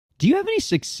Do you have any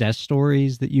success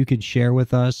stories that you could share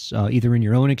with us, either in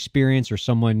your own experience or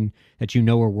someone that you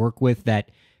know or work with that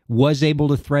was able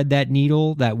to thread that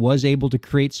needle, that was able to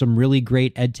create some really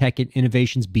great ed tech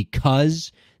innovations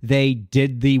because they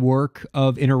did the work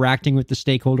of interacting with the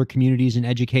stakeholder communities in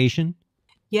education?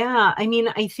 Yeah, I mean,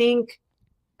 I think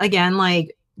again,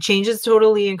 like change is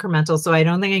totally incremental. So I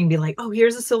don't think I can be like, oh,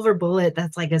 here's a silver bullet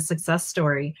that's like a success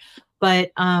story.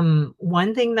 But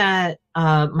one thing that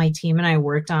my team and I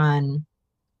worked on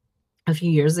a few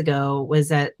years ago was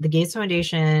that the Gates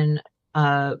Foundation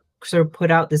sort of put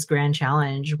out this grand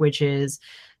challenge, which is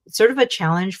sort of a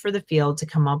challenge for the field to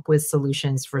come up with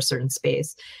solutions for a certain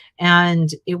space.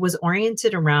 And it was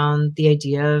oriented around the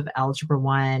idea of Algebra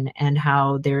 1 and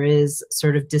how there is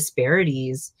sort of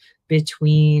disparities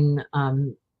between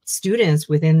students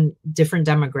within different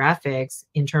demographics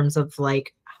in terms of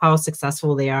like how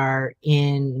successful they are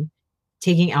in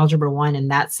taking Algebra 1 and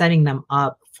that setting them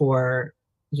up for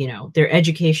their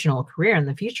educational career in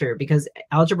the future, because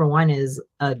Algebra 1 is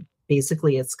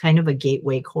basically it's kind of a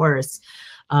gateway course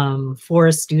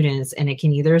for students, and it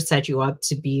can either set you up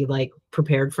to be like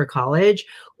prepared for college,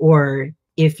 or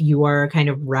if you are kind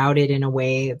of routed in a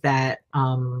way that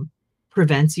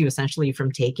prevents you essentially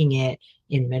from taking it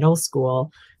in middle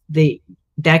school,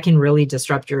 that can really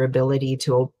disrupt your ability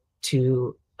to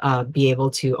be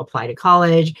able to apply to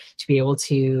college, to be able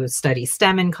to study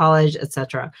STEM in college,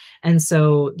 etc. And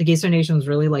so the Gates Foundation was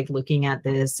really like looking at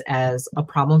this as a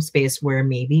problem space where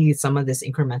maybe some of this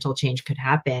incremental change could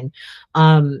happen.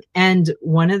 And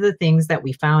one of the things that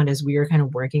we found as we were kind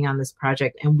of working on this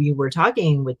project and we were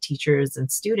talking with teachers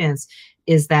and students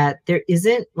is that there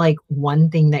isn't like one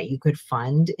thing that you could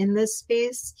fund in this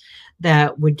space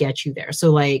that would get you there. So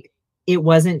like, it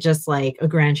wasn't just like a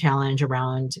grand challenge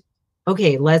around,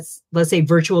 okay, let's say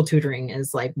virtual tutoring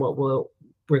is like what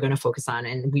we're going to focus on,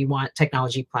 and we want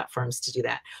technology platforms to do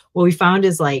that. What we found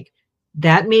is like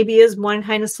that maybe is one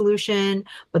kind of solution,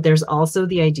 but there's also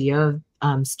the idea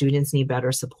of students need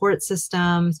better support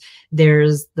systems.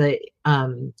 There's the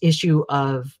issue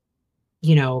of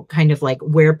kind of like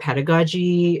where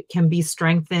pedagogy can be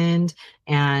strengthened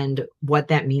and what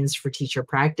that means for teacher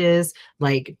practice.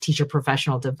 Like teacher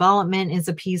professional development is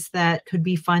a piece that could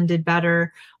be funded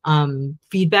better.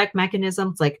 Feedback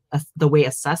mechanisms, like the way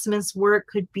assessments work,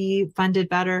 could be funded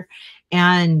better.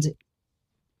 And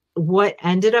what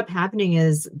ended up happening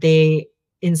is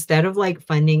instead of like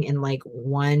funding in like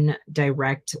one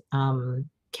direct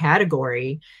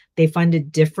category, they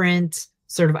funded different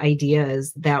sort of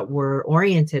ideas that were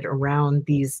oriented around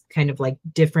these kind of like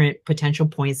different potential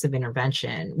points of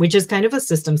intervention, which is kind of a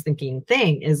systems thinking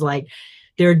thing, is like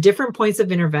there are different points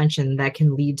of intervention that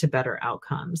can lead to better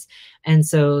outcomes. And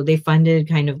so they funded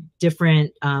kind of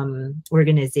different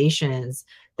organizations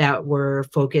that were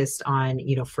focused on,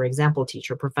 for example,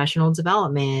 teacher professional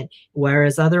development,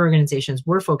 whereas other organizations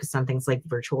were focused on things like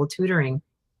virtual tutoring.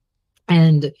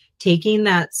 And taking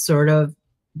that sort of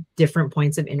different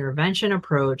points of intervention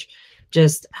approach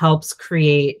just helps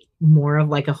create more of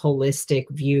like a holistic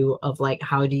view of like,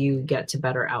 how do you get to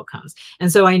better outcomes?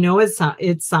 And so I know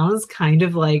it sounds kind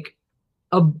of like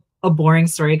a boring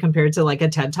story compared to like a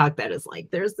TED Talk that is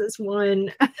like, there's this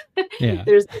one, Yeah.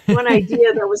 there's this one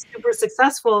idea that was super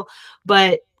successful,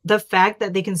 but the fact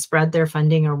that they can spread their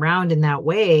funding around in that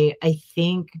way, I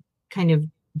think kind of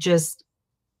just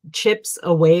chips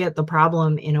away at the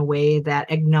problem in a way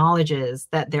that acknowledges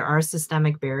that there are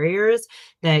systemic barriers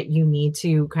that you need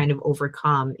to kind of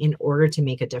overcome in order to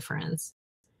make a difference.